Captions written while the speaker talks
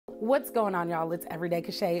What's going on, y'all? It's Everyday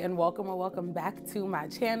KaShay, and welcome back to my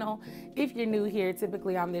channel. If you're new here,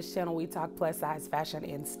 typically on this channel we talk plus size fashion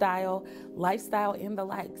and style, lifestyle, and the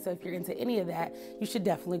like. So if you're into any of that, you should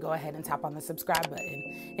definitely go ahead and tap on the subscribe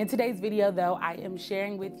button. In today's video though, I am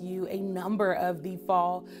sharing with you a number of the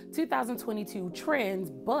fall 2022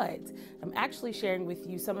 trends, but I'm actually sharing with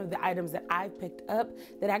you some of the items that I've picked up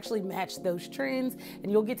that actually match those trends,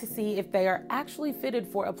 and you'll get to see if they are actually fitted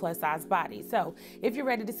for a plus size body. So if you're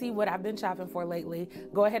ready to see what I've been shopping for lately,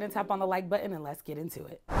 go ahead and tap on the like button and let's get into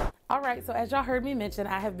it. All right, so as y'all heard me mention,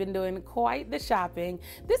 I have been doing quite the shopping.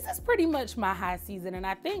 This is pretty much my high season, and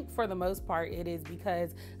I think for the most part it is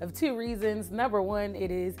because of two reasons. Number one,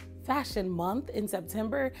 it is fashion month in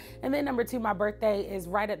September, and then number two, my birthday is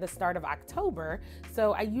right at the start of October,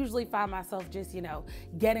 so I usually find myself just,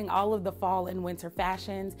 getting all of the fall and winter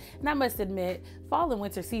fashions. And I must admit, fall and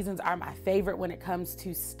winter seasons are my favorite when it comes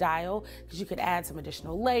to style, because you could add some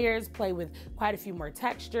additional layers, play with quite a few more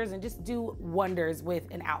textures, and just do wonders with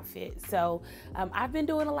an outfit. So I've been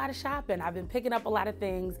doing a lot of shopping. I've been picking up a lot of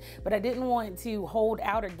things, but I didn't want to hold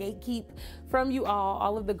out or gatekeep from you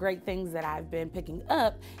all of the great things that I've been picking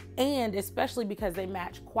up, and especially because they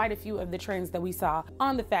match quite a few of the trends that we saw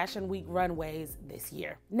on the Fashion Week runways this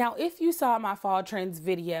year. Now, if you saw my fall trends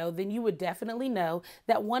video, then you would definitely know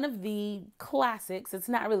that one of the classics, it's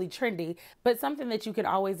not really trendy, but something that you can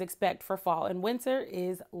always expect for fall and winter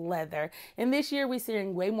is leather. And this year we're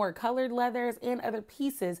seeing way more colored leathers and other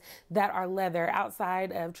pieces that are leather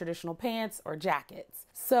outside of traditional pants or jackets.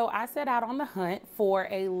 So I set out on the hunt for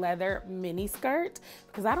a leather mini skirt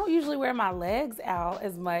because I don't usually wear my legs out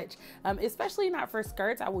as much, especially not for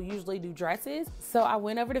skirts. I will usually do dresses. So I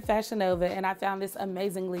went over to Fashion Nova and I found this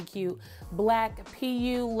amazingly cute black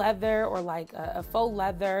PU leather, or like a faux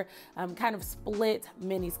leather kind of split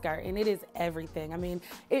mini skirt, and it is everything. I mean,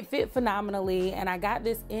 it fit phenomenally, and I got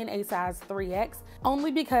this in a size 3X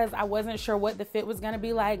only because I wasn't sure what the fit was gonna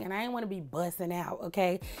be like, and I didn't want to be busting out,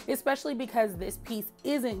 okay? Especially because this piece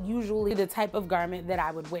isn't usually the type of garment that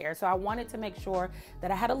I would wear. So I wanted to make sure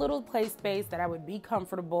that I had a little play space, that I would be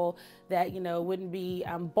comfortable, that, wouldn't be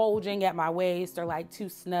bulging at my waist or like too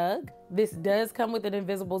snug. This does come with an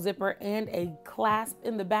invisible zipper and a clasp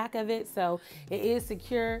in the back of it, so it is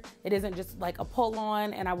secure. It isn't just like a pull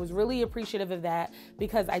on, and I was really appreciative of that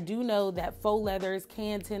because I do know that faux leathers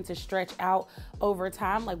can tend to stretch out over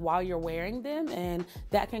time, like while you're wearing them, and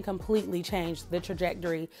that can completely change the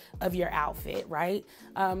trajectory of your outfit, right?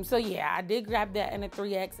 So yeah, I did grab that in a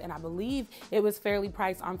 3X, and I believe it was fairly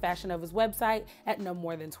priced on Fashion Nova's website at no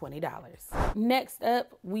more than $20. Next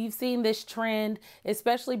up, we've seen this trend,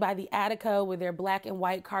 especially by the Attico with their black and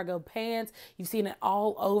white cargo pants. You've seen it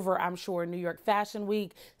all over, I'm sure, New York Fashion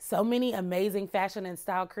Week. So many amazing fashion and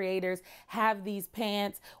style creators have these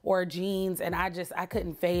pants or jeans, and I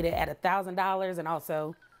couldn't fade it at $1,000, and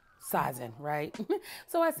also sizing, right?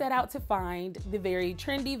 So I set out to find the very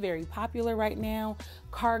trendy, very popular right now,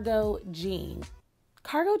 cargo jeans.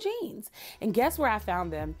 And guess where I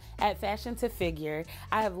found them? At Fashion to Figure.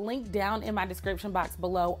 I have linked down in my description box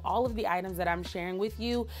below all of the items that I'm sharing with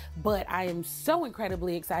you, but I am so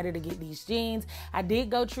incredibly excited to get these jeans. I did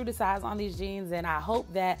go true to size on these jeans, and I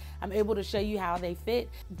hope that I'm able to show you how they fit.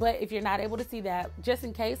 But if you're not able to see that, just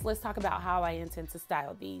in case, let's talk about how I intend to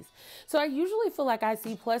style these. So I usually feel like I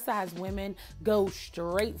see plus size women go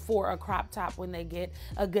straight for a crop top when they get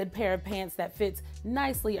a good pair of pants that fits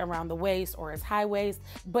nicely around the waist or is high waist,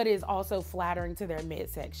 but is also flattering to their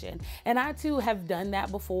midsection. And I too have done that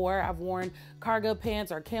before. I've worn cargo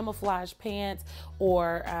pants or camouflage pants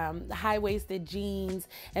or high-waisted jeans,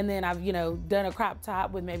 and then I've done a crop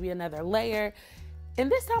top with maybe another layer. And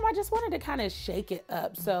this time I just wanted to kind of shake it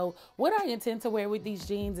up. So what I intend to wear with these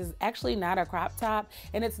jeans is actually not a crop top,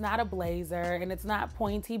 and it's not a blazer, and it's not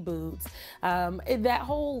pointy boots. That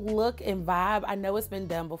whole look and vibe, I know it's been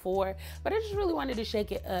done before, but I just really wanted to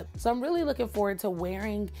shake it up. So I'm really looking forward to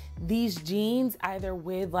wearing these jeans either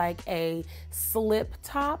with like a slip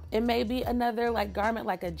top and maybe another like garment,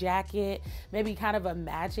 like a jacket, maybe kind of a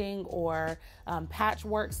matching or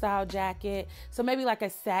patchwork style jacket. So maybe like a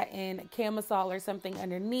satin camisole or something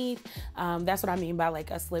underneath. That's what I mean by like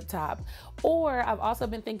a slip top. Or I've also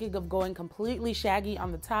been thinking of going completely shaggy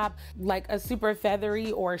on the top, like a super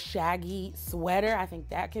feathery or shaggy sweater. I think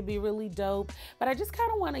that could be really dope, but I just kind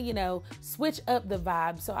of want to, switch up the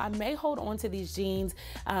vibe. So I may hold on to these jeans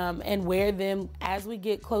and wear them as we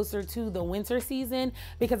get closer to the winter season,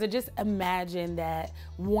 because I just imagine that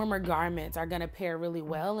warmer garments are going to pair really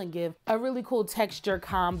well and give a really cool texture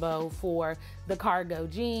combo for the cargo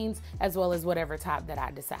jeans, as well as whatever top top that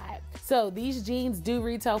I decide. So these jeans do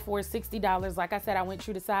retail for $60. Like I said, I went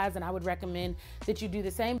true to size, and I would recommend that you do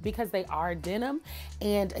the same because they are denim.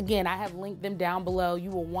 And again, I have linked them down below. You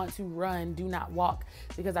will want to run, do not walk,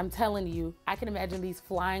 because I'm telling you, I can imagine these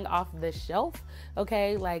flying off the shelf,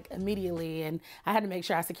 okay, like immediately. And I had to make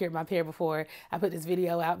sure I secured my pair before I put this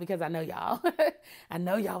video out because I know y'all, I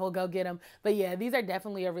know y'all will go get them. But yeah, these are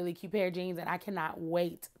definitely a really cute pair of jeans, and I cannot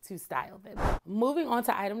wait to style them. Moving on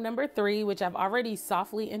to item number 3, which I've already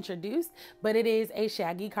softly introduced, but it is a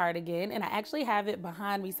shaggy cardigan, and I actually have it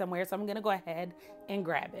behind me somewhere, so I'm gonna go ahead and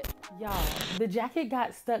grab it. Y'all, the jacket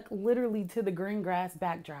got stuck literally to the green grass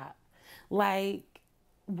backdrop. Like,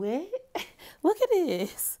 what? Look at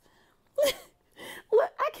this.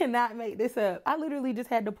 Look, I cannot make this up. I literally just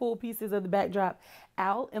had to pull pieces of the backdrop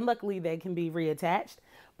out, and luckily they can be reattached.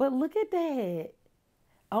 But look at that.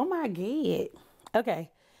 Oh my God. Okay,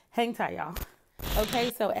 hang tight, y'all.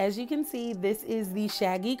 Okay, so as you can see, this is the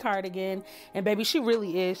shaggy cardigan, and baby, she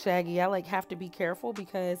really is shaggy. I like have to be careful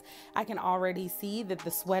because I can already see that the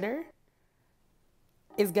sweater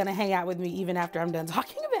is gonna hang out with me even after I'm done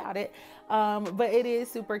talking about it. But it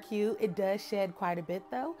is super cute. It does shed quite a bit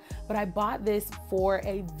though, but I bought this for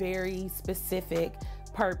a very specific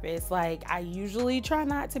purpose. Like, I usually try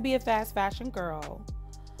not to be a fast fashion girl,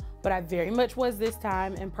 but I very much was this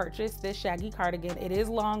time and purchased this shaggy cardigan. It is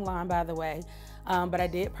long line, by the way, but I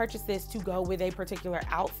did purchase this to go with a particular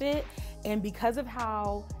outfit. And because of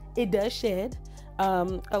how it does shed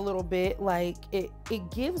a little bit, like it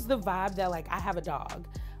gives the vibe that like I have a dog.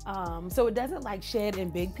 So it doesn't like shed in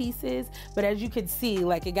big pieces, but as you can see,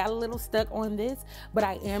 like it got a little stuck on this, but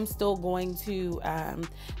I am still going to,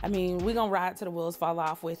 I mean, we're gonna ride till the wheels fall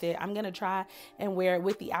off with it. I'm gonna try and wear it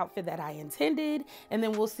with the outfit that I intended, and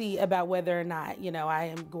then we'll see about whether or not, you know, I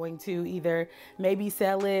am going to either maybe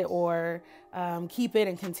sell it or keep it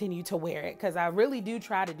and continue to wear it, because I really do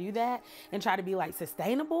try to do that and try to be like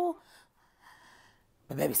sustainable.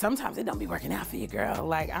 But baby, sometimes it don't be working out for you, girl.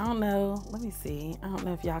 Like, I don't know. Let me see. I don't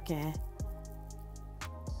know if y'all can.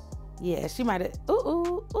 Yeah, she might have,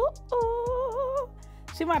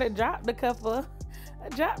 she might have dropped a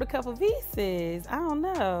couple pieces. I don't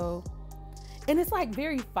know. And it's like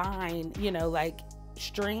very fine, you know, like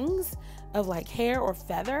strings of like hair or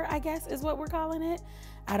feather, I guess is what we're calling it.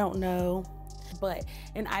 I don't know. But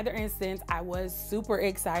in either instance, I was super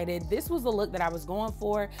excited. This was the look that I was going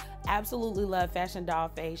for. Absolutely love Fashion Doll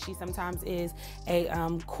Faye. She sometimes is a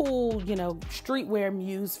cool, you know, streetwear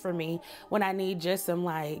muse for me when I need just some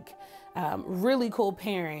like really cool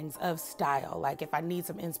pairings of style, like if I need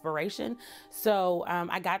some inspiration. So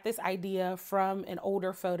I got this idea from an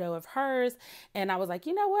older photo of hers, and I was like,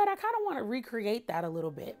 you know what, I kind of want to recreate that a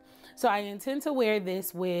little bit. So I intend to wear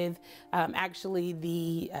this with actually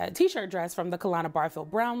the t-shirt dress from the Kalana Barfield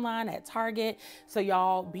Brown line at Target. So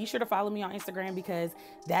y'all be sure to follow me on Instagram because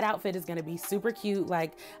that outfit is going to be super cute.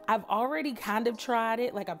 Like, I've already kind of tried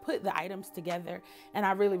it. Like, I put the items together and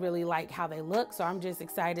I really, really like how they look. So I'm just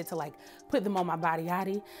excited to like put them on my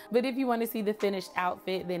body. But if you want to see the finished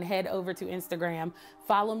outfit, then head over to Instagram,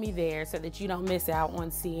 follow me there so that you don't miss out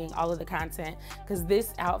on seeing all of the content, because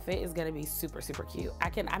this outfit is going to be super, super cute.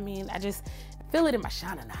 I just feel it in my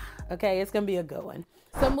shanana. Okay, it's gonna be a good one.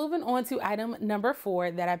 So moving on to item number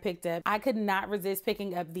 4 that I picked up, I could not resist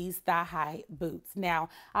picking up these thigh-high boots. Now,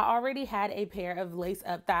 I already had a pair of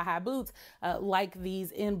lace-up thigh-high boots like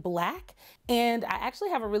these in black, and I actually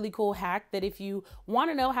have a really cool hack that if you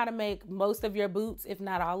want to know how to make most of your boots, if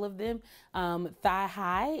not all of them,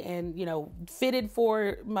 thigh-high and, you know, fitted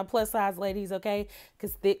for my plus-size ladies, okay,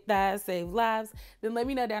 because thick thighs save lives, then let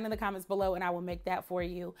me know down in the comments below and I will make that for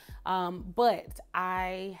you. But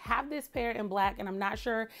I have this pair in black, and I'm not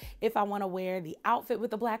sure if I want to wear the outfit with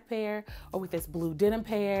the black pair or with this blue denim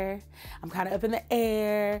pair. I'm kind of up in the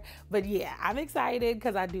air, but yeah, I'm excited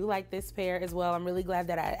because I do like this pair as well. I'm really glad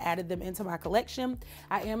that I added them into my collection.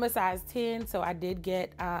 I am a size 10, so I did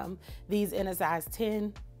get these in a size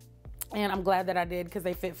 10. And I'm glad that I did because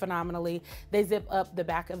they fit phenomenally. They zip up the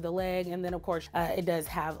back of the leg, and then of course it does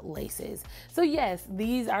have laces. So yes,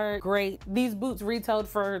 these are great. These boots retailed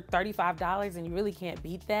for $35 and you really can't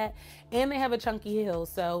beat that. And they have a chunky heel.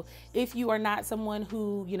 So if you are not someone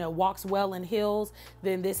who, you know, walks well in heels,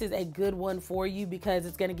 then this is a good one for you because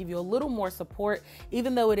it's gonna give you a little more support.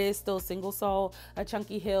 Even though it is still single sole, a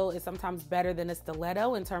chunky heel is sometimes better than a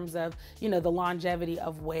stiletto in terms of, you know, the longevity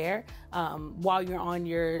of wear while you're on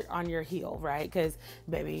your heel, right? Because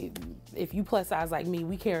baby, if you plus size like me,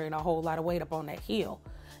 we carrying a whole lot of weight up on that heel.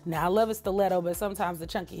 Now I love a stiletto, but sometimes the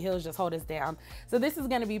chunky heels just hold us down. So this is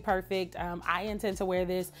gonna be perfect. I intend to wear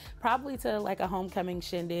this probably to like a homecoming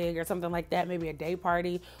shindig or something like that, maybe a day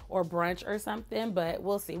party or brunch or something, but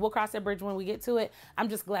we'll see. We'll cross that bridge when we get to it. I'm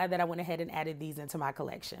just glad that I went ahead and added these into my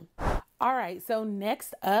collection. All right, so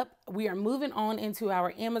next up, we are moving on into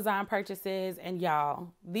our Amazon purchases, and y'all,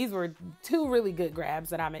 these were two really good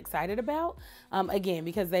grabs that I'm excited about. Again,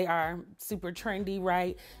 because they are super trendy,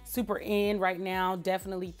 right? Super in right now,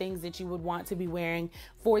 definitely things that you would want to be wearing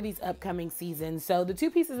for these upcoming seasons. So the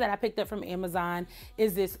two pieces that I picked up from Amazon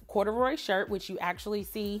is this corduroy shirt, which you actually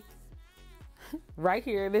see right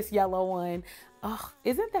here, this yellow one. Oh,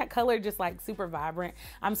 isn't that color just like super vibrant?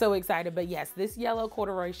 I'm so excited. But yes, this yellow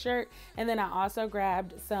corduroy shirt. And then I also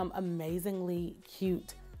grabbed some amazingly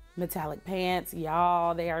cute metallic pants.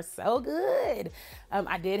 Y'all, they are so good.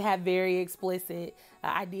 I did have very explicit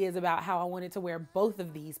ideas about how I wanted to wear both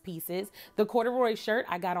of these pieces. The corduroy shirt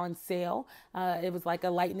I got on sale. It was like a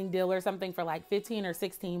lightning deal or something for like 15 or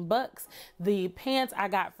 16 bucks. The pants I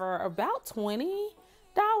got for about $20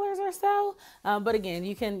 or so. But again,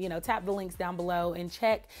 you can, tap the links down below and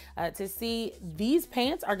check to see. These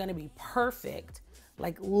pants are going to be perfect,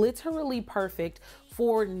 like literally perfect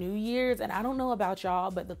for New Year's. And I don't know about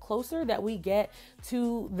y'all, but the closer that we get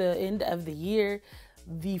to the end of the year,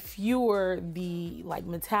 the fewer the like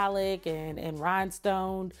metallic and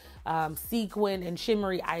rhinestone, sequin and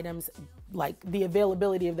shimmery items, like the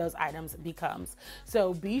availability of those items becomes.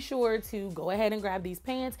 So be sure to go ahead and grab these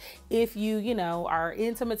pants if you are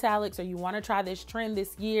into metallics or you want to try this trend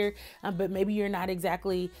this year, but maybe you're not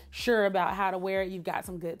exactly sure about how to wear it. You've got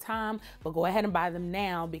some good time, but go ahead and buy them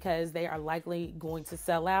now because they are likely going to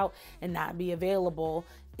sell out and not be available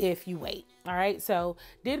if you wait. All right, so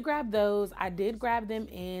did grab those. I did grab them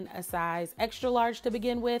in a size extra large to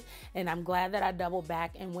begin with, and I'm glad that I doubled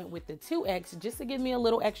back and went with the 2X just to give me a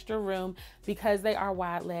little extra room because they are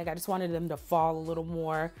wide leg. I just wanted them to fall a little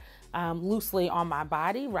more loosely on my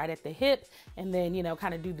body right at the hip, and then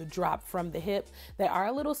kind of do the drop from the hip. They are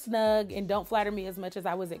a little snug and don't flatter me as much as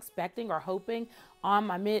I was expecting or hoping on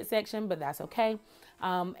my midsection, but that's okay.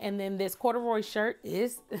 And then this corduroy shirt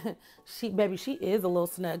is, she is a little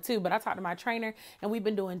snug too, but I talked to my trainer and we've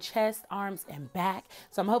been doing chest, arms, and back.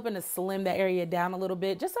 So I'm hoping to slim that area down a little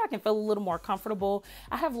bit just so I can feel a little more comfortable.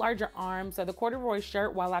 I have larger arms, so the corduroy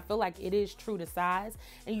shirt, while I feel like it is true to size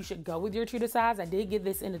and you should go with your true to size, I did get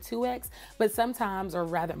this in a 2X, but sometimes, or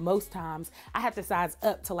rather most times, I have to size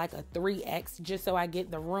up to like a 3X just so I get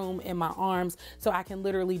the room in my arms so I can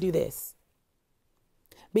literally do this.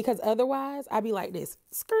 Because otherwise I'd be like this,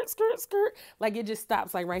 skirt, skirt, skirt. Like it just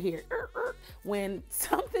stops like right here when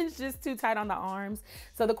something's just too tight on the arms.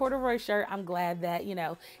 So the corduroy shirt, I'm glad that,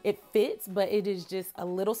 it fits, but it is just a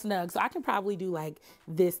little snug. So I can probably do like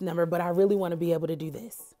this number, but I really want to be able to do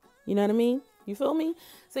this. You know what I mean? You feel me?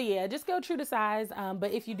 So yeah, just go true to size.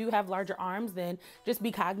 But if you do have larger arms, then just be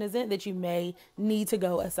cognizant that you may need to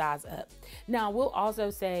go a size up. Now, we'll also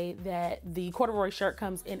say that the corduroy shirt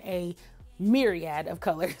comes in a myriad of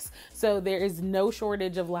colors, so there is no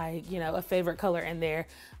shortage of like a favorite color in there.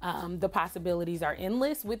 The possibilities are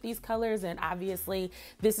endless with these colors, and obviously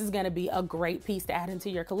this is going to be a great piece to add into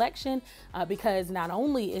your collection because not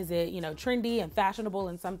only is it trendy and fashionable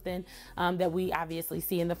and something that we obviously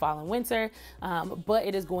see in the fall and winter, but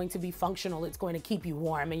it is going to be functional. It's going to keep you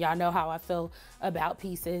warm, and y'all know how I feel about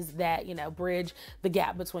pieces that bridge the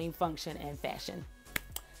gap between function and fashion.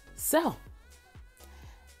 So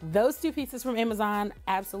those two pieces from Amazon,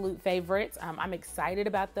 absolute favorites. I'm excited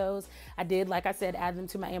about those. I did, like I said, add them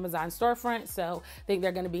to my Amazon storefront, so I think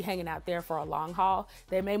they're going to be hanging out there for a long haul.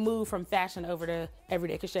 They may move from fashion over to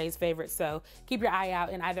everyday KaShay's favorites, so keep your eye out.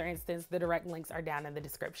 In either instance, the direct links are down in the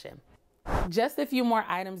description. Just a few more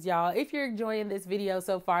items, y'all. If you're enjoying this video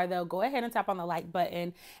so far though, go ahead and tap on the like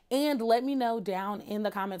button and let me know down in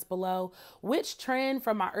the comments below which trend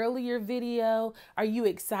from my earlier video are you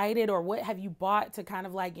excited, or what have you bought to kind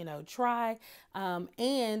of like try,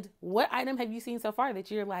 and what item have you seen so far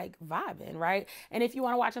that you're like vibing, right? And if you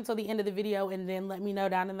want to watch until the end of the video and then let me know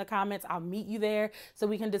down in the comments, I'll meet you there so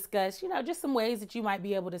we can discuss just some ways that you might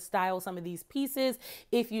be able to style some of these pieces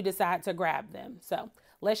if you decide to grab them. So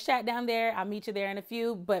let's chat down there. I'll meet you there in a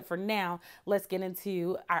few, but for now, let's get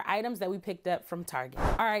into our items that we picked up from Target.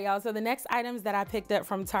 All right, y'all, so the next items that I picked up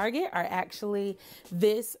from Target are actually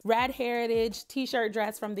this Rad Heritage t-shirt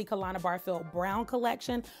dress from the Kalana Barfield Brown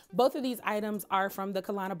collection. Both of these items are from the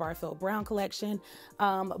Kalana Barfield Brown collection,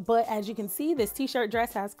 but as you can see, this t-shirt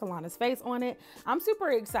dress has Kalana's face on it. I'm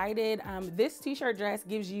super excited. This t-shirt dress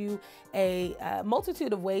gives you a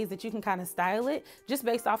multitude of ways that you can kind of style it just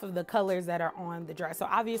based off of the colors that are on the dress. So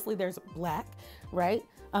obviously there's black, right?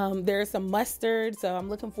 There's some mustard, so I'm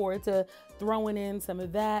looking forward to throwing in some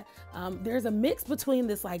of that. There's a mix between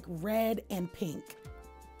this like red and pink.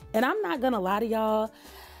 And I'm not gonna lie to y'all.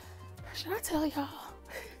 Should I tell y'all?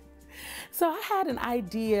 So I had an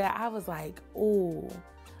idea. I was like, oh,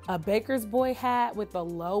 a baker's boy hat with a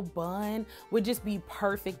low bun would just be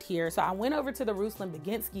perfect here. So I went over to the Ruslan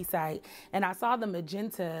Baginski site and I saw the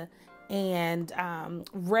magenta and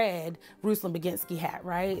red Ruslan Baginski hat,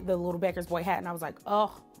 right? The little baker's boy hat. And I was like,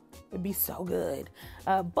 oh, it'd be so good.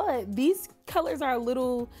 But these colors are a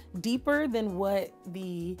little deeper than what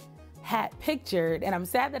the hat pictured. And I'm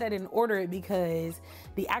sad that I didn't order it because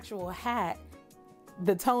the actual hat,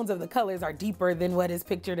 the tones of the colors are deeper than what is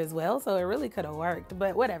pictured as well. So it really could have worked,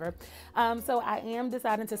 but whatever. So I am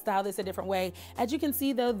deciding to style this a different way. As you can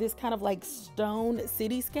see though, this kind of like stone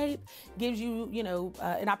cityscape gives you, you know,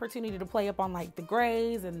 an opportunity to play up on like the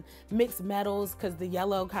grays and mixed metals because the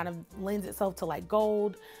yellow kind of lends itself to like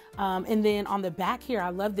gold. And then on the back here, I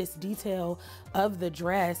love this detail of the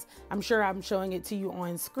dress. I'm sure I'm showing it to you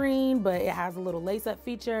on screen, but it has a little lace up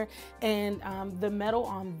feature. And the metal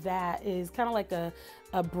on that is kind of like a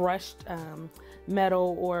brushed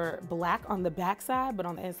metal or black on the back side, but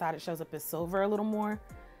on the inside it shows up as silver a little more.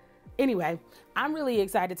 Anyway, I'm really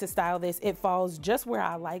excited to style this. It falls just where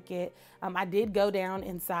I like it. I did go down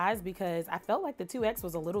in size because I felt like the 2X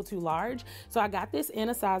was a little too large. So I got this in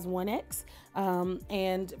a size 1X.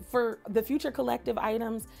 And for the future collective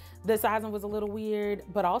items, the sizing was a little weird,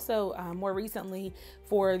 but also more recently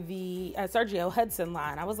for the Sergio Hudson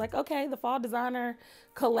line, I was like, okay, the fall designer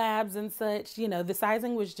collabs and such, you know, the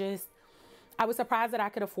sizing was just, I was surprised that I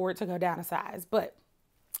could afford to go down a size, but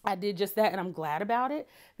I did just that and I'm glad about it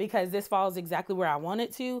because this falls exactly where I want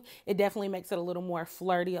it to. It definitely makes it a little more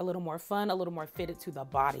flirty, a little more fun, a little more fitted to the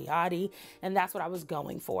body, and that's what I was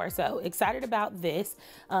going for. So excited about this,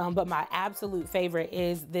 but my absolute favorite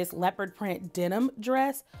is this leopard print denim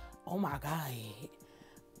dress. Oh my God.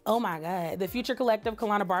 Oh my God. The Future Collective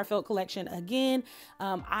Kalana Barfield collection again.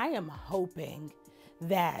 I am hoping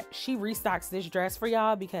that she restocks this dress for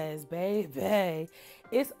y'all because baby,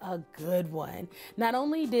 it's a good one. Not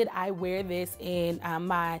only did I wear this in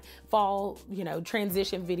my fall, you know,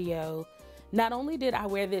 transition video, not only did I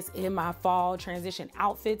wear this in my fall transition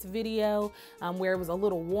outfits video where it was a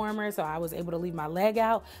little warmer, so I was able to leave my leg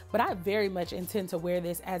out, but I very much intend to wear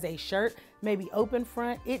this as a shirt, maybe open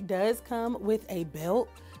front. It does come with a belt.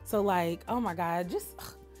 So like, oh my God, just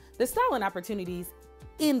the styling opportunities,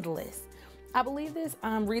 endless. I believe this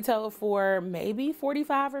retailed for maybe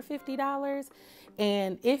 $45 or $50.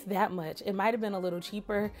 And if that much, it might've been a little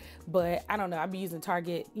cheaper, but I don't know. I'd be using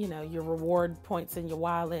Target, you know, your reward points in your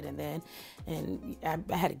wallet. And I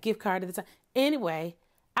had a gift card at the time. Anyway,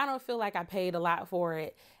 I don't feel like I paid a lot for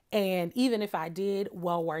it. And even if I did,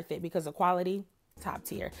 well worth it because the quality, top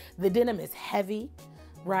tier. The denim is heavy,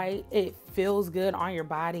 right? It feels good on your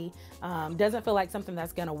body. Doesn't feel like something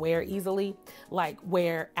that's gonna wear easily, like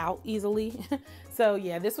wear out easily. So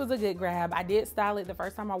yeah, this was a good grab. I did style it the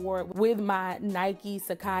first time I wore it with my Nike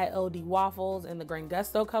Sacai LD waffles in the Green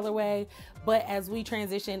Gusto colorway. But as we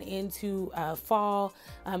transition into fall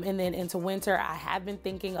and then into winter, I have been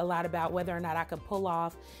thinking a lot about whether or not I could pull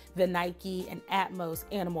off the Nike and Atmos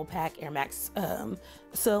Animal Pack Air Max.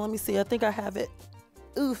 So let me see, I think I have it.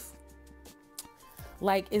 Oof.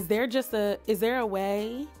 Like, is there a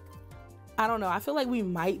way? I don't know. I feel like we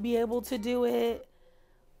might be able to do it.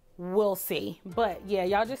 We'll see. But yeah,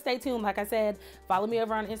 y'all just stay tuned. Like I said, follow me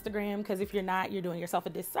over on Instagram because if you're not, you're doing yourself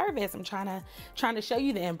a disservice. I'm trying to show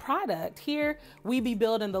you the end product. Here, we be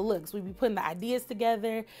building the looks. We be putting the ideas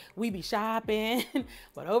together. We be shopping.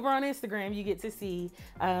 But over on Instagram, you get to see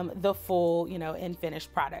the full, you know, and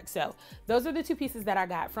finished product. So those are the two pieces that I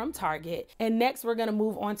got from Target. And next, we're going to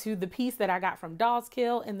move on to the piece that I got from Dolls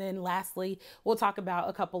Kill. And then lastly, we'll talk about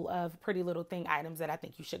a couple of pretty little thing items that I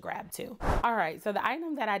think you should grab too. All right. So the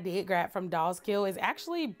item that I did grab from Dolls Kill is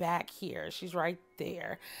actually back here. She's right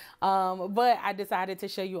there. But I decided to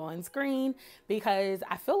show you on screen because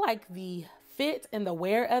I feel like the fit and the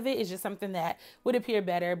wear of it is just something that would appear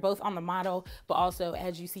better both on the model, but also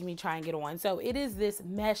as you see me try and get on. So it is this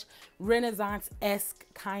mesh Renaissance-esque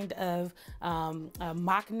kind of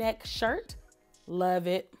mock neck shirt. Love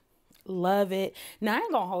it. Love it. Now I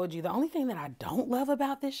ain't gonna hold you. The only thing that I don't love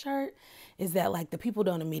about this shirt is that like the people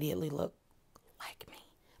don't immediately look like me,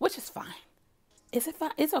 which is fine. Is it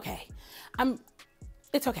fine? It's okay.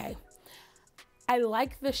 It's okay. I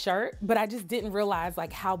like the shirt, but I just didn't realize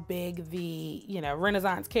like how big the, you know,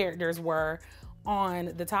 Renaissance characters were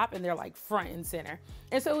on the top, and they're like front and center.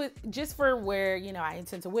 And so just for where, you know, I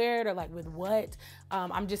intend to wear it, or like with what,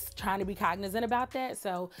 I'm just trying to be cognizant about that.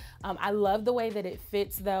 So I love the way that it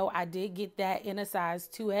fits though. I did get that in a size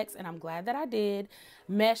 2X, and I'm glad that I did.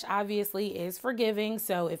 Mesh obviously is forgiving,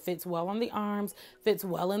 so it fits well on the arms, fits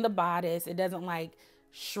well in the bodice. It doesn't like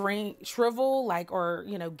shrivel like, or,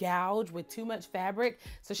 you know, gouge with too much fabric.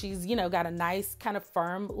 So she's, you know, got a nice kind of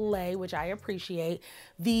firm lay, which I appreciate.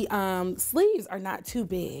 The sleeves are not too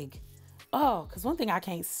big. Oh, because one thing I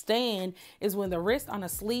can't stand is when the wrist on a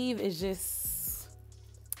sleeve is just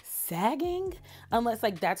sagging, unless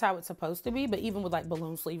like that's how it's supposed to be. But even with like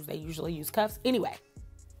balloon sleeves, they usually use cuffs. Anyway,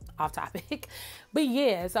 off topic. But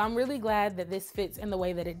yeah, so I'm really glad that this fits in the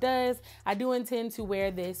way that it does. I do intend to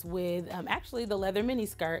wear this with actually the leather mini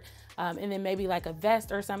skirt, and then maybe like a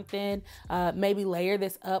vest or something, maybe layer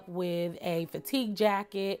this up with a fatigue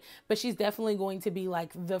jacket. But she's definitely going to be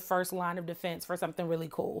like the first line of defense for something really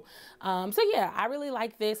cool. So yeah, I really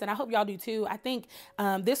like this, and I hope y'all do too. I think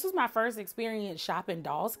this was my first experience shopping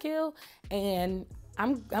Dolls Kill, and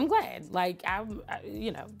I'm glad. Like,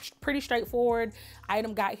 you know, pretty straightforward.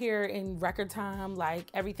 Item got here in record time. Like,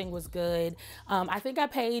 everything was good. I think I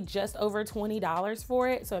paid just over $20 for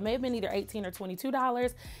it. So it may have been either $18 or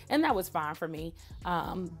 $22. And that was fine for me,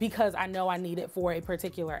 because I know I need it for a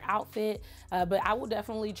particular outfit. But I will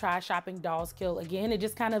definitely try shopping Dolls Kill again. It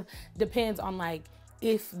just kind of depends on like,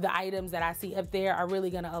 if the items that I see up there are really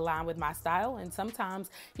gonna align with my style. And sometimes,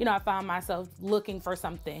 you know, I find myself looking for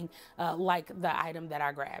something like the item that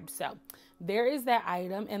I grabbed. So there is that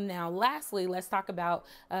item. And now lastly, let's talk about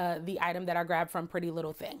the item that I grabbed from Pretty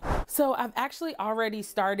Little Thing. So I've actually already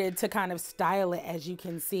started to kind of style it. As you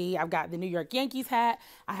can see, I've got the New York Yankees hat.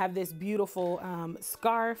 I have this beautiful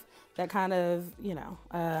scarf that kind of, you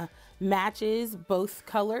know, matches both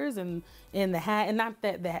colors and in the hat. And not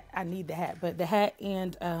that I need the hat, but the hat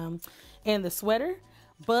and the sweater.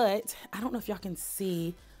 But I don't know if y'all can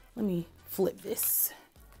see. Let me flip this.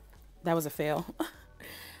 That was a fail.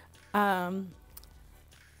 But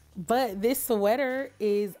this sweater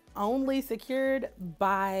is only secured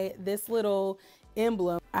by this little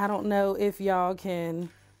emblem. I don't know if y'all can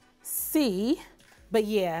see, but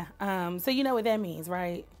yeah. So you know what that means,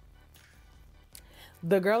 right?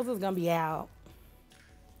 The girls is gonna be out.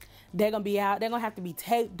 They're gonna be out. They're gonna have to be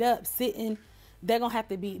taped up, sitting. They're gonna have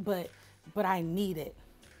to be, but I need it.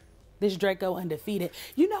 This Draco undefeated.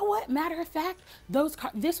 You know what? Matter of fact,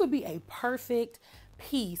 this would be a perfect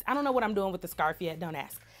piece. I don't know what I'm doing with the scarf yet. Don't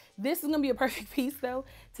ask. This is gonna be a perfect piece though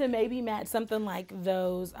to maybe match something like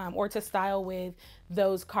those, or to style with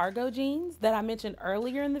those cargo jeans that I mentioned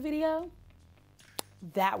earlier in the video.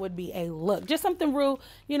 That would be a look. Just something real,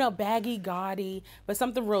 you know, baggy, gaudy, but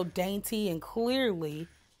something real dainty and clearly,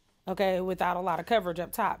 okay, without a lot of coverage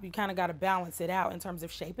up top. You kind of got to balance it out in terms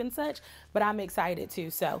of shape and such, but I'm excited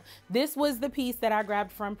too. So this was the piece that I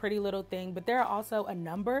grabbed from Pretty Little Thing, but there are also a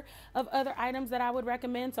number of other items that I would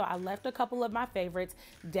recommend. So I left a couple of my favorites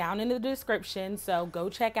down in the description. So go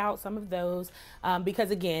check out some of those,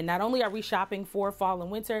 because again, not only are we shopping for fall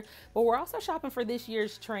and winter, but we're also shopping for this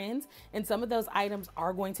year's trends. And some of those items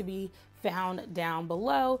are going to be found down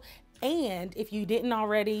below. And if you didn't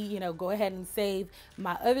already, you know, go ahead and save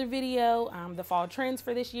my other video, the fall trends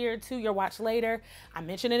for this year, to your watch later. I'm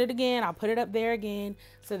mentioning it again. I'll put it up there again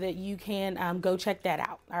so that you can go check that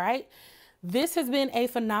out. All right. This has been a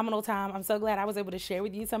phenomenal time. I'm so glad I was able to share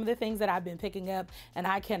with you some of the things that I've been picking up, and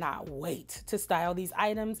I cannot wait to style these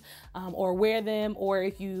items or wear them, or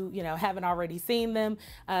if you know, haven't already seen them,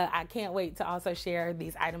 I can't wait to also share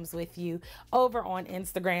these items with you over on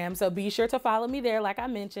Instagram. So be sure to follow me there, like I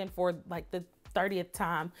mentioned, for like the 30th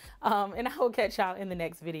time. And I will catch y'all in the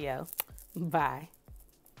next video. Bye.